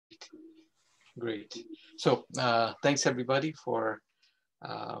Great. So thanks everybody for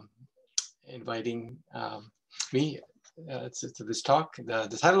inviting me to this talk.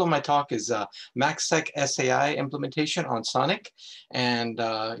 The title of my talk is MACsec SAI implementation on SONiC. And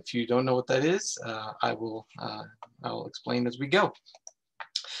if you don't know what that is, I'll explain as we go.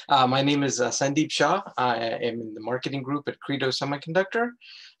 My name is Sandeep Shah. I am in the marketing group at Credo Semiconductor.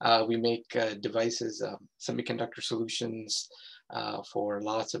 We make devices, semiconductor solutions for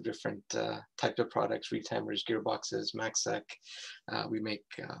lots of different types of products, retimers, gearboxes, MACsec. We make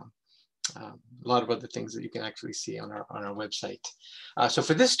a lot of other things that you can actually see on our website. So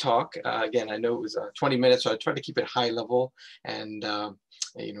for this talk, again, I know it was 20 minutes, so I tried to keep it high level and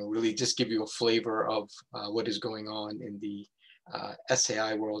really just give you a flavor of what is going on in the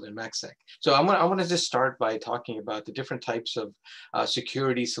SAI world and MACsec. So I want to just start by talking about the different types of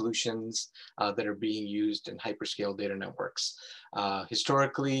security solutions that are being used in hyperscale data networks.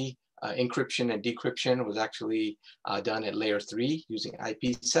 Historically, encryption and decryption was actually done at layer 3 using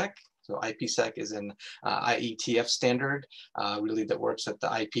IPsec. So IPsec is an IETF standard, really that works at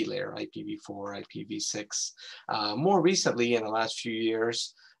the IP layer, IPv4, IPv6. More recently, in the last few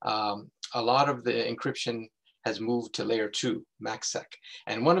years, a lot of the encryption has moved to layer 2, MACsec.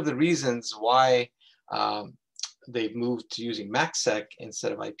 And one of the reasons why they've moved to using MACsec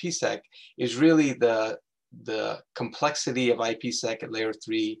instead of IPsec is really the complexity of IPsec at layer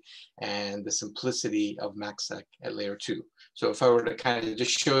 3 and the simplicity of MACsec at layer 2. So if I were to kind of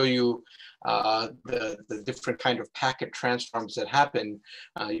just show you the different kind of packet transforms that happen,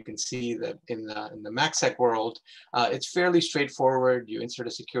 you can see that in the MACsec world, it's fairly straightforward. You insert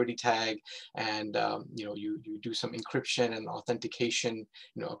a security tag, and you do some encryption and authentication,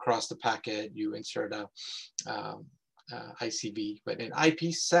 across the packet. You insert a ICV, but in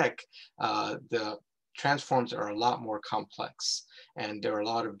IPsec, the transforms are a lot more complex, and there are a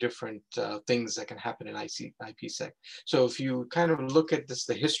lot of different things that can happen in IPsec. So if you kind of look at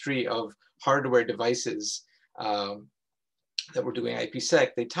the history of hardware devices that were doing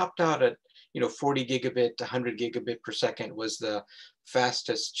IPsec, they topped out at 40 gigabit to 100 gigabit per second was the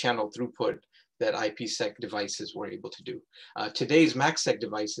fastest channel throughput that IPsec devices were able to do. Today's MACsec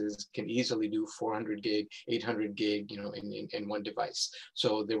devices can easily do 400 gig, 800 gig, in one device.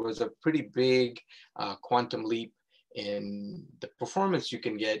 So there was a pretty big quantum leap in the performance you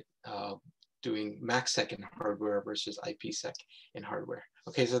can get doing MACsec in hardware versus IPsec in hardware.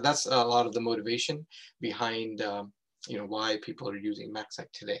 Okay, so that's a lot of the motivation behind why people are using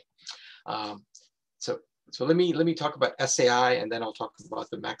MACsec today. So let me talk about SAI, and then I'll talk about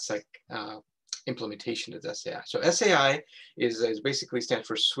the MACsec implementation of SAI. So SAI is basically stands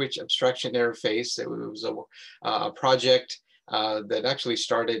for Switch Abstraction Interface. It was a project that actually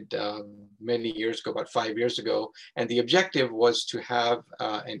started many years ago, about 5 years ago. And the objective was to have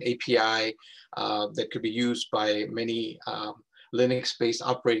an API that could be used by many Linux-based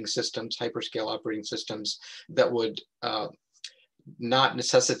operating systems, hyperscale operating systems, that would not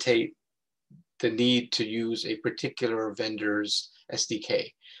necessitate the need to use a particular vendor's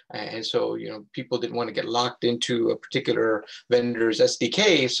SDK. And so, people didn't want to get locked into a particular vendor's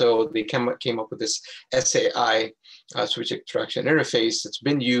SDK, so they came up with this SAI switch abstraction interface that's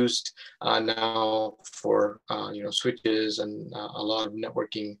been used now for switches and a lot of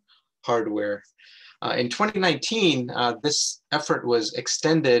networking hardware. In 2019, this effort was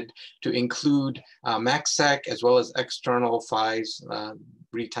extended to include MACsec as well as external PHYs,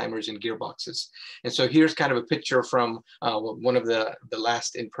 retimers and gearboxes. And so here's kind of a picture from one of the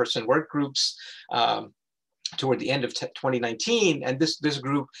last in-person work groups toward the end of 2019, and this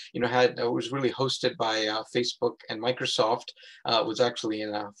group, was really hosted by Facebook and Microsoft. Was actually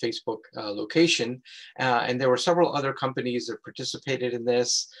in a Facebook location, and there were several other companies that participated in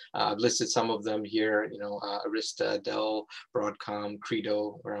this. I've listed some of them here. Arista, Dell, Broadcom,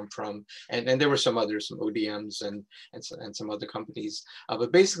 Credo, where I'm from, and there were some others, some ODMs and some other companies.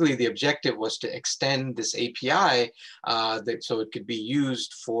 But basically, the objective was to extend this API so it could be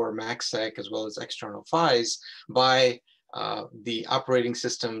used for MACsec as well as external PHYs by the operating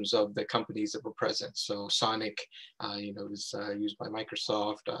systems of the companies that were present. So SONiC, is used by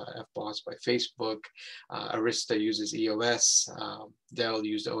Microsoft, FBOSS by Facebook, Arista uses EOS, Dell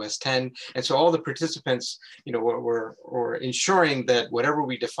used OS 10. And so all the participants, were ensuring that whatever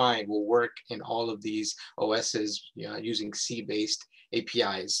we define will work in all of these OSs using C-based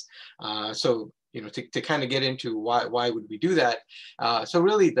APIs. To kind of get into why would we do that. So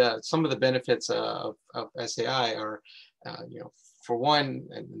really some of the benefits of SAI are, for one,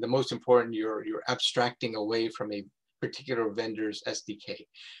 and the most important, you're abstracting away from a particular vendor's SDK.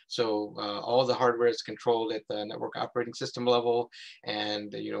 So all the hardware is controlled at the network operating system level,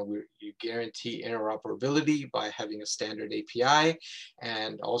 and you guarantee interoperability by having a standard API.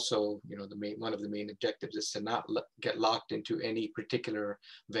 And also, one of the main objectives is to not get locked into any particular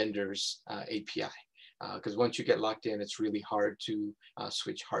vendor's API, because once you get locked in, it's really hard to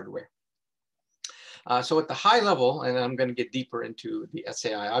switch hardware. So at the high level, and I'm going to get deeper into the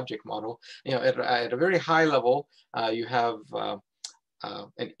SAI object model, at a very high level, you have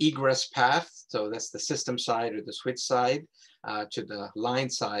an egress path. So that's the system side or the switch side to the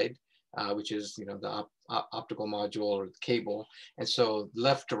line side, which is the optical module or the cable. And so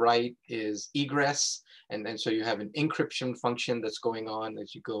left to right is egress. And then so you have an encryption function that's going on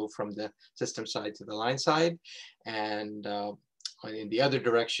as you go from the system side to the line side. And in the other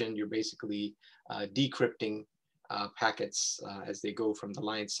direction, you're basically decrypting packets as they go from the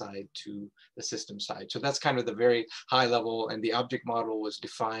line side to the system side. So that's kind of the very high level, and the object model was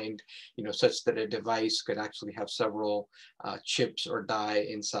defined, such that a device could actually have several chips or die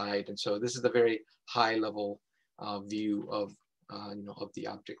inside. And so this is the very high level view of, of the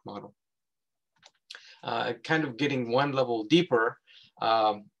object model. Kind of getting one level deeper,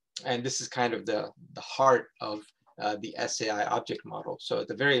 and this is kind of the heart of the SAI object model. So at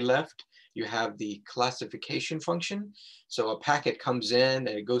the very left, you have the classification function. So a packet comes in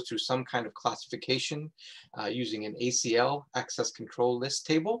and it goes through some kind of classification using an ACL, access control list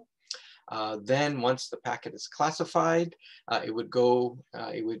table. Then once the packet is classified, there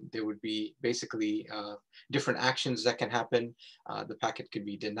would be basically different actions that can happen. The packet could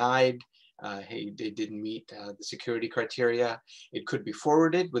be denied. Hey, they didn't meet the security criteria. It could be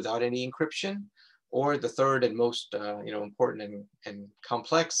forwarded without any encryption. Or the third and most important and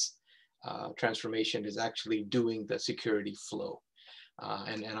complex transformation is actually doing the security flow.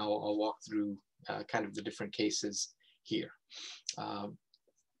 And I'll walk through kind of the different cases here.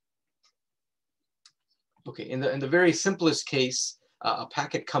 Okay, in the very simplest case, a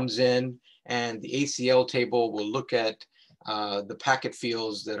packet comes in and the ACL table will look at the packet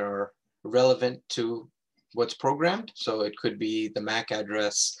fields that are relevant to what's programmed. So it could be the MAC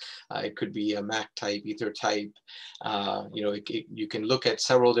address, it could be a MAC type, ether type. You can look at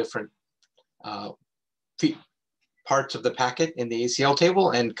several different parts of the packet in the ACL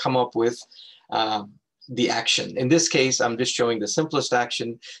table and come up with the action. In this case, I'm just showing the simplest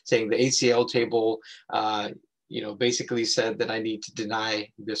action, saying the ACL table, basically said that I need to deny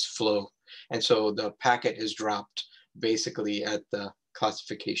this flow. And so the packet is dropped basically at the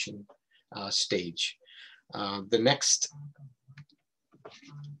classification stage. The next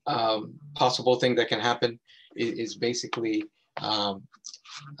possible thing that can happen is basically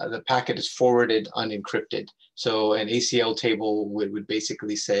the packet is forwarded unencrypted. So an ACL table would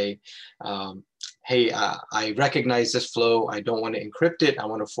basically say, hey, I recognize this flow. I don't want to encrypt it. I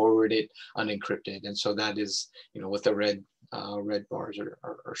want to forward it unencrypted. And so that is, what the red bars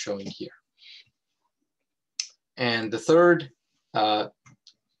are showing here. And the third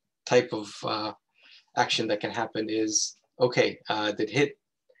type of action that can happen is, okay,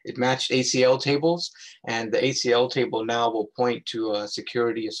 it matched ACL tables, and the ACL table now will point to a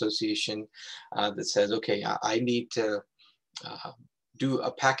security association that says, okay, I need to do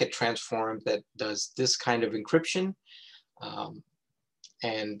a packet transform that does this kind of encryption,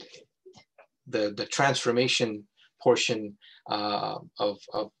 and the transformation portion of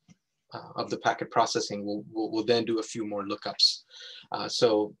the packet processing will then do a few more lookups.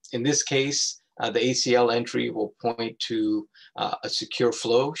 So in this case, the ACL entry will point to a secure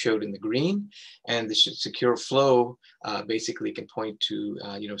flow showed in the green, and the secure flow basically can point to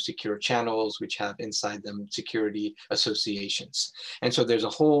secure channels which have inside them security associations. And so there's a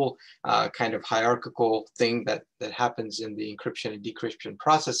whole kind of hierarchical thing that happens in the encryption and decryption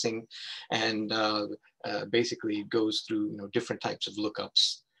processing, and basically goes through different types of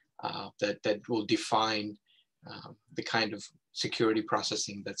lookups that will define the kind of security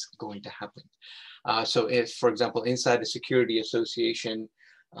processing that's going to happen. So if, for example, inside a security association,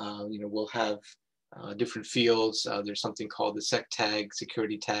 we'll have different fields. There's something called the sec tag,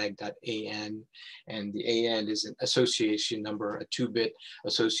 security tag.an, and the an is an association number, a 2-bit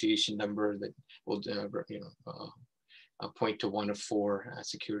association number that will point to one of 4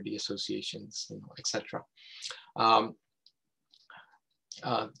 security associations, etc.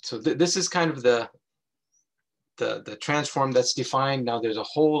 So this is kind of the transform that's defined. Now there's a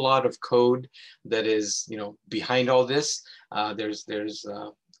whole lot of code that is behind all this. There's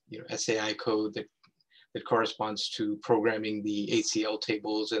SAI code that corresponds to programming the ACL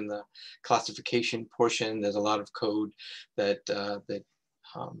tables and the classification portion. There's a lot of code that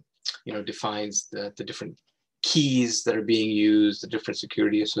defines the different keys that are being used, the different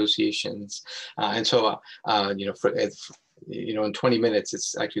security associations. And so, you know, you know, in 20 minutes,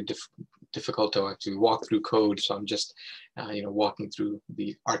 it's actually difficult to actually walk through code. So I'm just, you know, walking through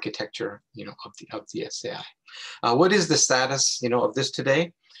the architecture, you know, of the SAI. What is the status, you know, of this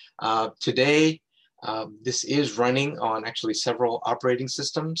today? Today, this is running on actually several operating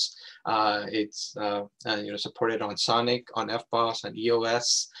systems. It's you know, supported on SONiC, on FBOSS, on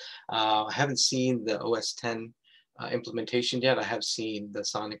EOS. I haven't seen the OS 10 implementation yet. I have seen the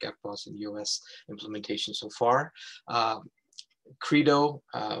SONiC, FBOSS, and EOS implementation so far. Credo,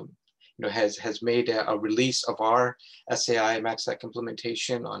 you know, has made a release of our SAI MACsec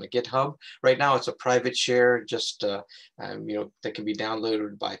implementation on a GitHub. Right now, it's a private share, just you know, that can be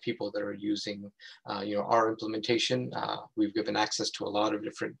downloaded by people that are using you know, our implementation. We've given access to a lot of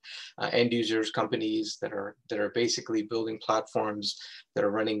different end users, companies that are basically building platforms that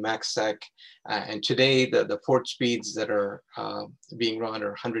are running MACsec. And today, the port speeds that are being run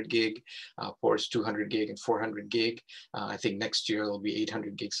are 100 gig ports, 200 gig, and 400 gig. I think next year there'll be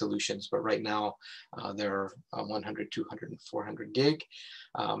 800 gig solutions, but right now there are 100, 200, and 400 gig.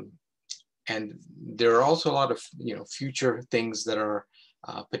 And there are also a lot of, you know, future things that are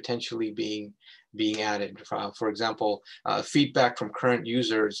potentially being added. For example, feedback from current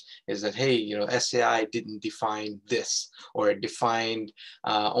users is that, hey, you know, SAI didn't define this, or it defined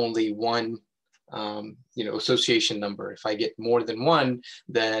only one you know, association number. If I get more than one,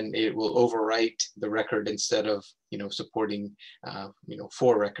 then it will overwrite the record instead of, you know, supporting you know,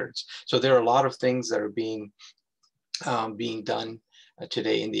 4 records. So there are a lot of things that are being done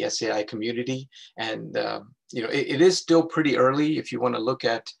today in the SAI community, and you know, it is still pretty early. If you want to look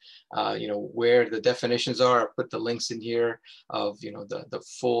at you know, where the definitions are, I'll put the links in here of, you know, the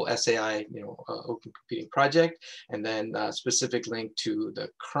full SAI, you know, open computing project, and then a specific link to the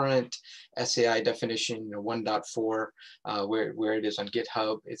current SAI definition, you know, 1.4, where it is on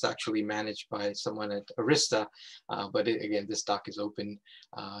GitHub. It's actually managed by someone at Arista, but again, this doc is open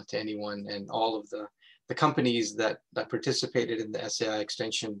to anyone, and all of the companies that participated in the SAI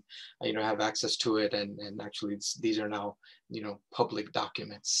extension, you know, have access to it, and actually these are now, you know, public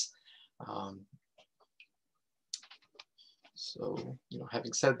documents. So, you know,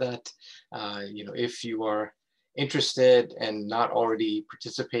 having said that, you know, if you are interested and not already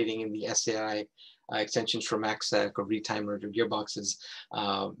participating in the SAI extensions for MACsec or retimers or gearboxes,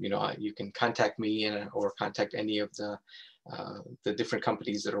 you know, you can contact me or contact any of the different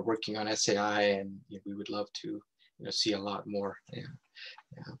companies that are working on SAI, and you know, we would love to, you know, see a lot more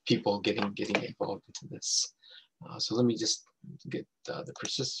people getting involved into this. So let me just get the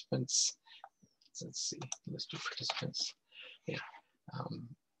participants. Let's see, let's do participants. Yeah.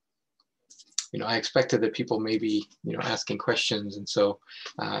 You know, I expected that people may be, you know, asking questions, and so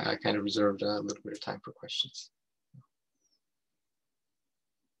I kind of reserved a little bit of time for questions.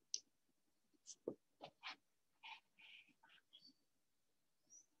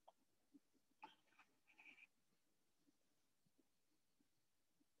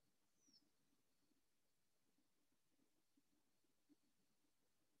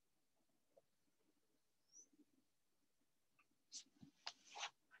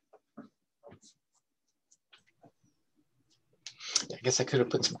 I guess I could have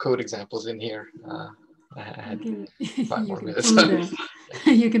put some code examples in here. I had 5 more minutes.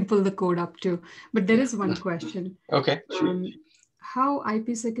 You can pull the code up too. But there is one question. Okay. Sure. How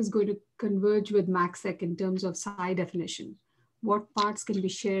IPsec is going to converge with MACsec in terms of SAI definition? What parts can be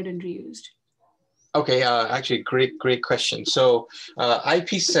shared and reused? Okay, actually, great question. So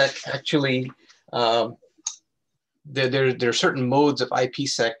IPsec actually, there are certain modes of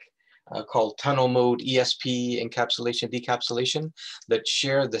IPsec called tunnel mode, ESP, encapsulation, decapsulation, that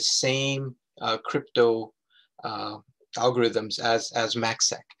share the same crypto algorithms as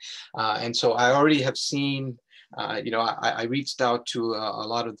MACsec. And so I already have seen, you know, I reached out to a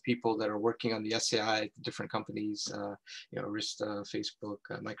lot of the people that are working on the SAI, different companies, you know, Arista, Facebook,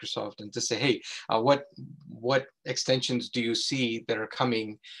 Microsoft, and to say, hey, what extensions do you see that are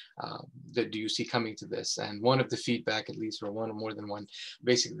coming, that do you see coming to this? And one of the feedback, at least, or one or more than one,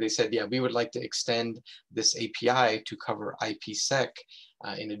 basically they said, yeah, we would like to extend this API to cover IPsec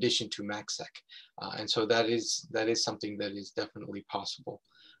in addition to MACsec. And so that is something that is definitely possible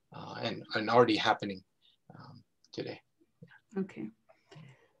and already happening today. Yeah. Okay.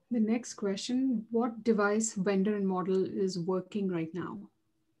 The next question, what device, vendor, and model is working right now?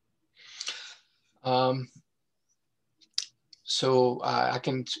 So I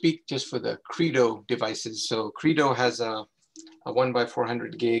can speak just for the Credo devices. So Credo has a a 1 by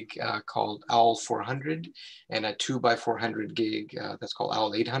 400 gig called OWL 400, and a 2 by 400 gig that's called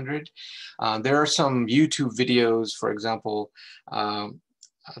OWL 800. There are some YouTube videos, for example,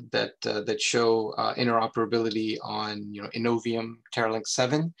 that show interoperability on Innovium Teralink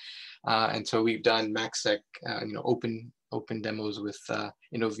 7, and so we've done MACsec open demos with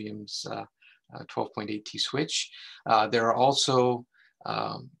Innovium's 12.8T switch. There are also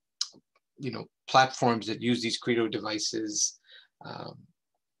platforms that use these Credo devices,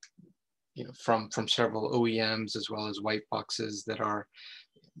 from several OEMs as well as white boxes that are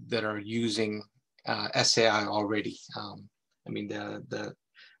using SAI already. I mean, the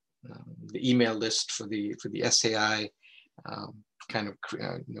email list for the SAI kind of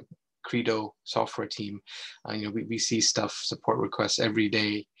Credo software team, we see support requests every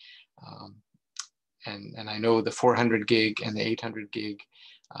day, and I know the 400 gig and the 800 gig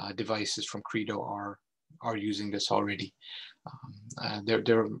devices from Credo are using this already.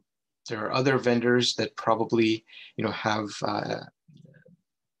 There are other vendors that probably have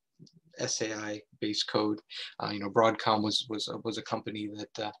SAI based code. Broadcom was a company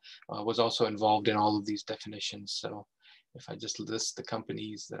that was also involved in all of these definitions. So if I just list the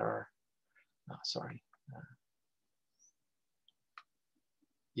companies that are, so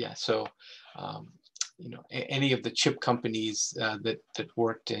any of the chip companies that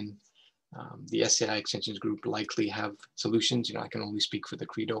worked in the SAI extensions group likely have solutions. I can only speak for the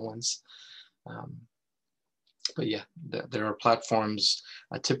Credo ones. But yeah, there are platforms.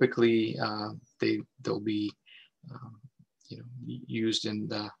 Typically, they'll be used in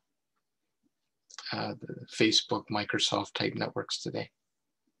the Facebook, Microsoft type networks today.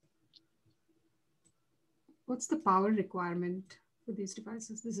 What's the power requirement for these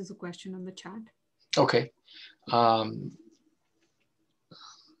devices? This is a question on the chat. Okay.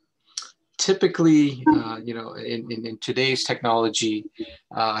 Typically, in today's technology,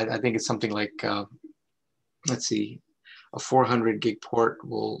 I think it's something like, let's see, a 400 gig port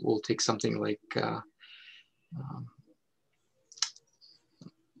will take something like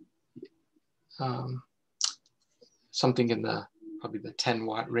something in probably the 10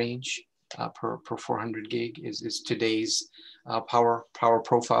 watt range per 400 gig is today's power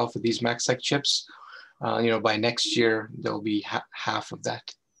profile for these MACsec chips. By next year there'll be half of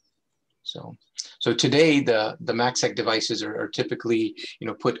that. So today the MACsec devices are typically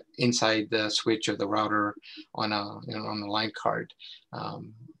put inside the switch or the router on a line card.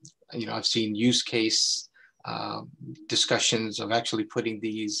 I've seen use case discussions of actually putting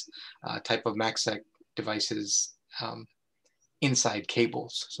these type of MACsec devices inside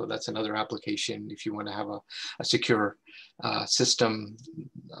cables. So that's another application if you want to have a secure system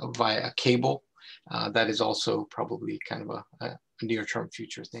via a cable. That is also probably kind of a near-term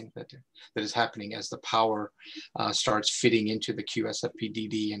future thing that is happening as the power starts fitting into the QSFP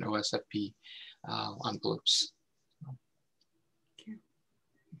DD and OSFP envelopes. Okay.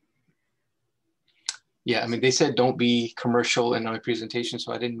 Yeah, I mean, they said don't be commercial in my presentation,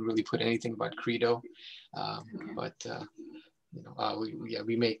 so I didn't really put anything about Credo, but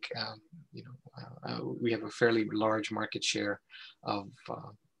we make we have a fairly large market share of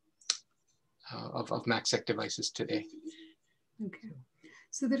MACsec devices today. Okay,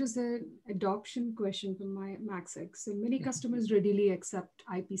 so there is an adoption question from my MACsec. So many customers readily accept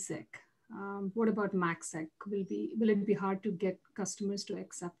IPsec. What about MACsec? Will it be hard to get customers to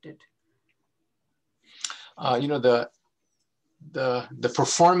accept it? The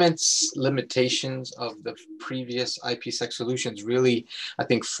performance limitations of the previous IPsec solutions really, I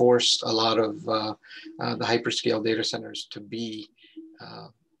think, forced a lot of the hyperscale data centers to be,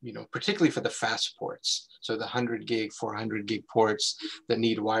 particularly for the fast ports. So the 100 gig, 400 gig ports that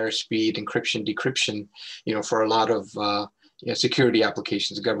need wire speed, encryption, decryption, for a lot of security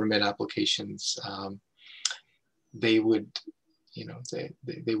applications, government applications, they would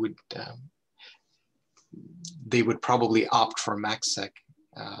probably opt for MACsec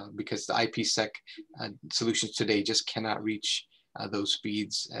because the IPsec solutions today just cannot reach those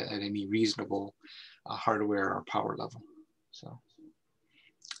speeds at any reasonable hardware or power level. So,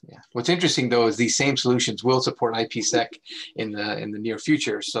 yeah. What's interesting though is these same solutions will support IPsec in the near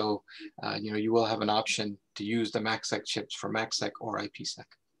future. So, you will have an option to use the MACsec chips for MACsec or IPsec.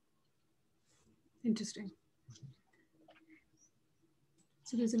 Interesting.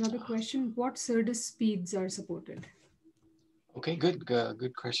 So there's another question. What SerDes speeds are supported? Okay, good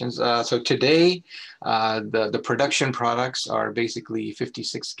questions. So today, the production products are basically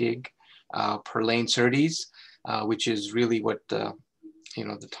 56 gig per lane SerDes, which is really what the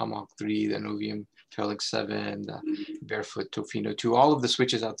Tomahawk 3, the Innovium Trellix 7, Barefoot, Tofino 2, all of the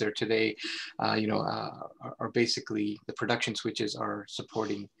switches out there today, are basically, the production switches are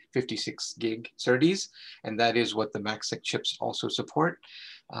supporting 56 gig SerDes, and that is what the MACsec chips also support.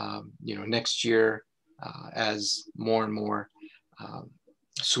 Next year, as more and more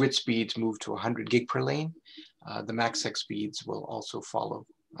switch speeds move to 100 gig per lane, the MACsec speeds will also follow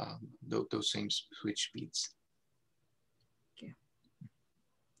those same switch speeds.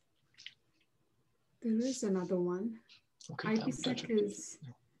 There is another one. Okay, IPsec is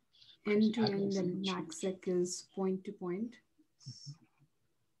end-to-end and MACsec is point-to-point.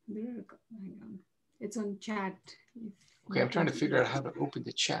 Hang on. It's on chat. Okay, I'm trying to figure out how to open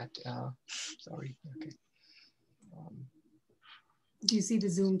the chat. Sorry. Okay. Do you see the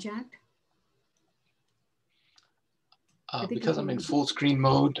Zoom chat? Because I'm in full screen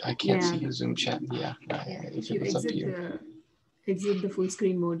mode, I can't see the Zoom chat. Yeah. If you exit the full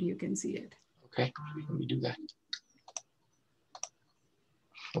screen mode, you can see it. Okay, let me do that.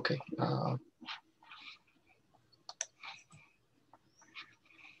 Okay.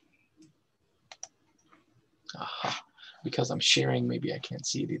 Because I'm sharing, maybe I can't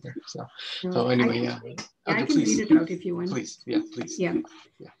see it either. So anyway, I can read it out if you want. Please, please. Yeah.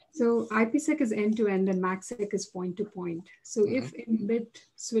 So IPsec is end-to-end and MACsec is point-to-point. So if in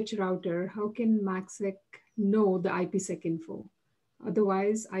mid-switch router, how can MACsec know the IPsec info?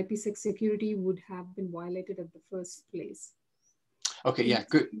 Otherwise, IPsec security would have been violated at the first place. Okay, yeah,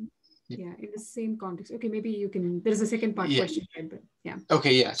 good. Yeah, in the same context. Okay, maybe you can, there's a second part question, right? But yeah.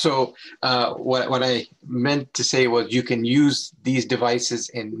 Okay, yeah. So what I meant to say was you can use these devices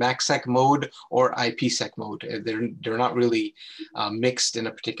in MACsec mode or IPsec mode. They're not really mixed in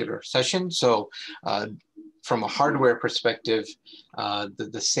a particular session. So from a hardware perspective,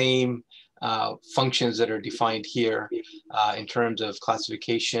 the same functions that are defined here in terms of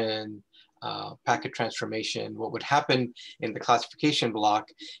classification, packet transformation. What would happen in the classification block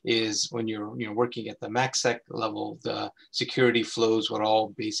is when you're working at the MACsec level, the security flows would all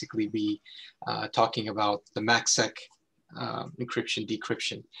basically be talking about the MACsec encryption,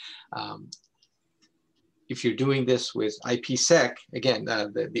 decryption. If you're doing this with IPsec, again,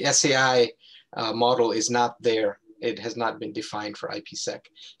 the SAI model is not there. It has not been defined for IPsec.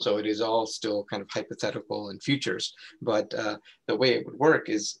 So it is all still kind of hypothetical and futures. But the way it would work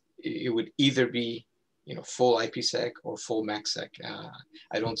is it would either be full IPsec or full MACsec.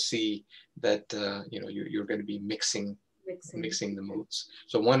 I don't see that you're going to be mixing the modes.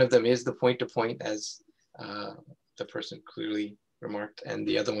 So one of them is the point-to-point, as the person clearly remarked, and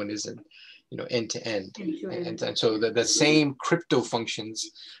the other one is end-to-end. And so the same crypto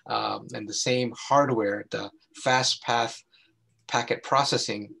functions and the same hardware, the fast path packet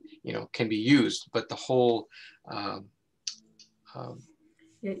processing, can be used, but the whole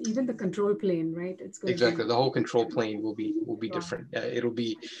yeah, even the control plane, right? It's going exactly, the whole control plane will be different. It'll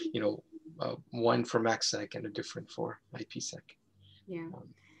be one for MACsec and a different for IPsec. Yeah,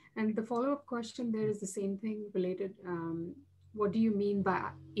 and the follow-up question there is the same thing related. What do you mean by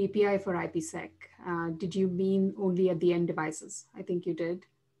API for IPsec? Did you mean only at the end devices? I think you did,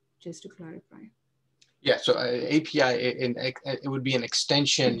 just to clarify. Yeah, so API, it would be an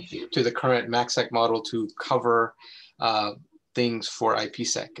extension to the current MACsec model to cover things for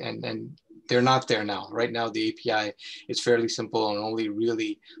IPsec, and they're not there now. Right now, the API is fairly simple and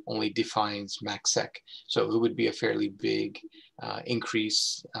only defines MACsec. So it would be a fairly big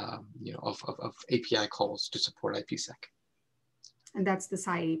increase, of API calls to support IPsec. And that's the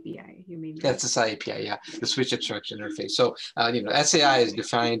SAI API, you mean? That's the SAI API, yeah, the switch abstraction interface. So, SAI is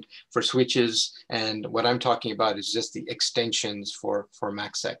defined for switches, and what I'm talking about is just the extensions for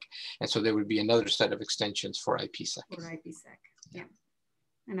MACsec. And so there would be another set of extensions for IPsec. For IPsec, yeah.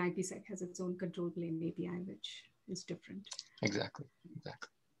 And IPsec has its own control plane API, which is different. Exactly.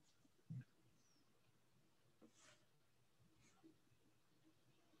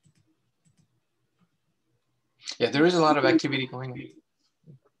 Yeah, there is a lot of activity going on.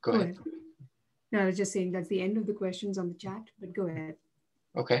 Go ahead. No, I was just saying that's the end of the questions on the chat, but go ahead.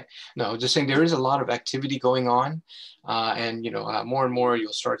 Okay. No, just saying there is a lot of activity going on, and more and more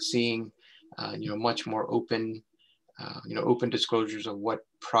you'll start seeing, much more open, open disclosures of what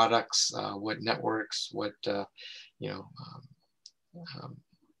products, what networks, what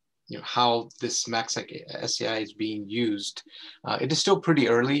how this MACsec SAI is being used. It is still pretty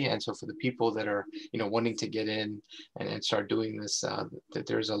early, and so for the people that are wanting to get in and start doing this, that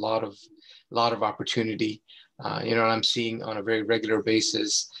there's a lot of opportunity. I'm seeing on a very regular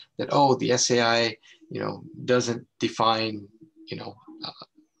basis that the SAI doesn't define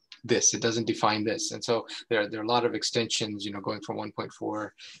this, it doesn't define this. And so there are a lot of extensions, you know, going from 1.4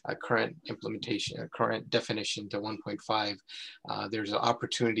 current implementation, current definition to 1.5. There's an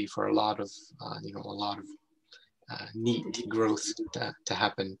opportunity for a lot of, you know, a lot of neat growth to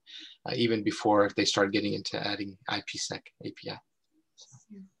happen even before they start getting into adding IPsec API.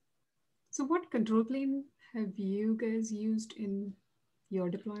 So what control plane have you guys used in your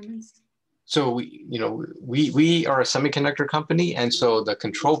deployments? So we are a semiconductor company, and so the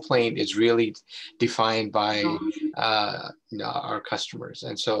control plane is really defined by you know, our customers.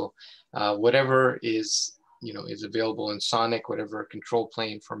 And so whatever is, you know, is available in SONiC, whatever control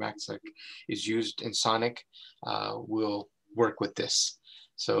plane for MACsec is used in SONiC, will work with this.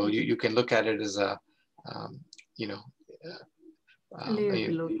 So you can look at it as a you know, a layer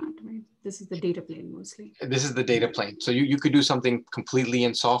below that, right? This is the data plane mostly. This is the data plane. So you could do something completely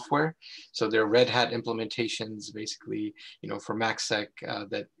in software. So there are Red Hat implementations, basically, you know, for MACsec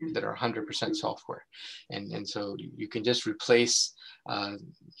that are 100% software. And so you can just replace,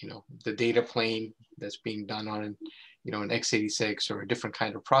 you know, the data plane that's being done on, you know, an x86 or a different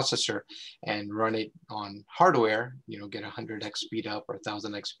kind of processor and run it on hardware, you know, get 100x speed up or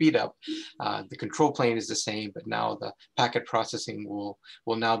 1000x speed up. The control plane is the same, but now the packet processing will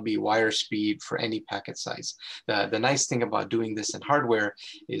now be wire speed for any packet size. The nice thing about doing this in hardware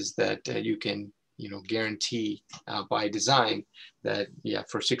is that you can, you know, guarantee by design that, yeah,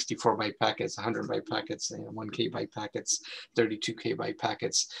 for 64 byte packets, 100 byte packets, and 1K byte packets, 32K byte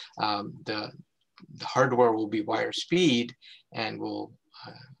packets, the hardware will be wire speed and will,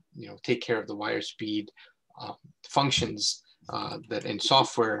 you know, take care of the wire speed functions that in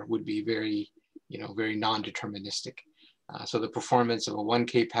software would be very, you know, very non-deterministic. So the performance of a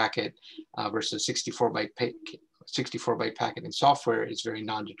 1K packet versus 64 byte packet in software is very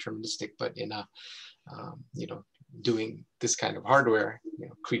non-deterministic, but in a, you know, doing this kind of hardware, you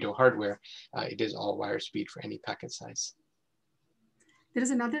know, Credo hardware, it is all wire speed for any packet size. There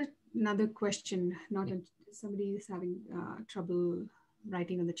is another question. Somebody is having trouble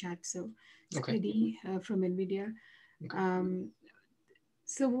writing on the chat. So Okay. Eddie from NVIDIA. Okay.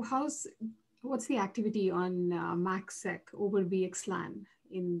 So what's the activity on MACsec over VXLAN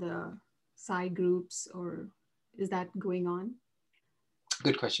in the SAI groups, or is that going on?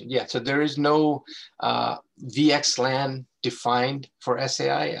 Good question. Yeah, so there is no VXLAN defined for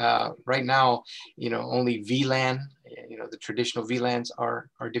SAI. Right now, you know, only VLAN, you know, the traditional VLANs are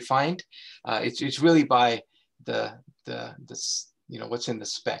defined. It's really by the you know, what's in the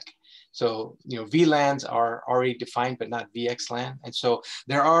spec. So, you know, VLANs are already defined, but not VXLAN. And so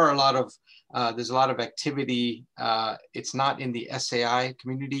there are a lot of, there's a lot of activity. It's not in the SAI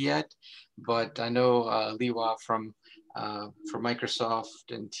community yet, but I know Liwa from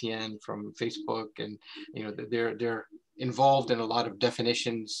Microsoft and Tien from Facebook, and, you know, they're involved in a lot of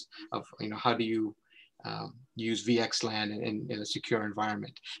definitions of, you know, how do you use VXLAN in a secure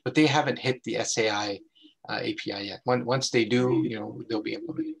environment, but they haven't hit the SAI API yet. Once they do, you know, they'll be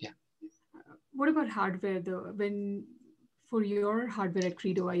implemented. Yeah. What about hardware though? For your hardware at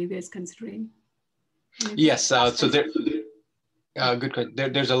Credo, are you guys considering anything? Yes. So there. Good question.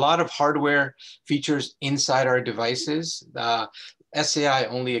 There's a lot of hardware features inside our devices. SAI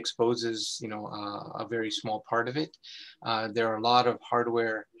only exposes, you know, a very small part of it. There are a lot of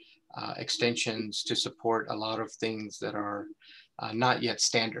hardware extensions to support a lot of things that are not yet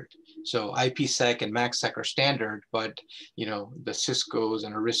standard. So IPsec and MACsec are standard, but, you know, the Ciscos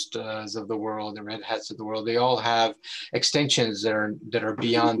and Aristas of the world, the Red Hats of the world, they all have extensions that are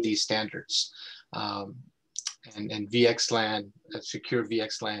beyond these standards. And VXLAN, secure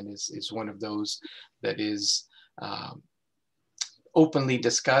VXLAN is one of those that is openly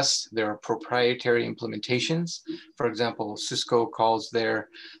discussed. There are proprietary implementations. For example, Cisco calls their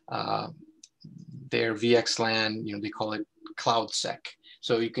VXLAN, you know, they call it CloudSec.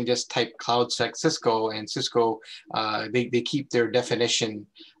 So you can just type CloudSec Cisco, and Cisco, they keep their definition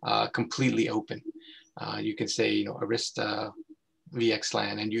completely open. You can say, you know, Arista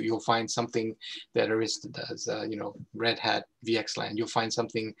VXLAN, and you'll find something that Arista does, you know, Red Hat VXLAN, you'll find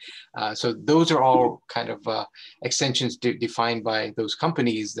something. So those are all kind of extensions defined by those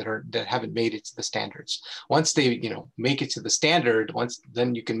companies that haven't made it to the standards. Once they, you know, make it to the standard,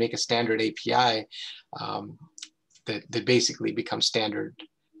 then you can make a standard API that basically becomes standard,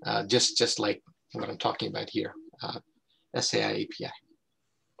 just like what I'm talking about here, SAI API.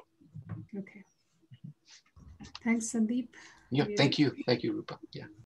 Okay. Thanks, Sandeep. Yeah, thank you, Rupa. Yeah.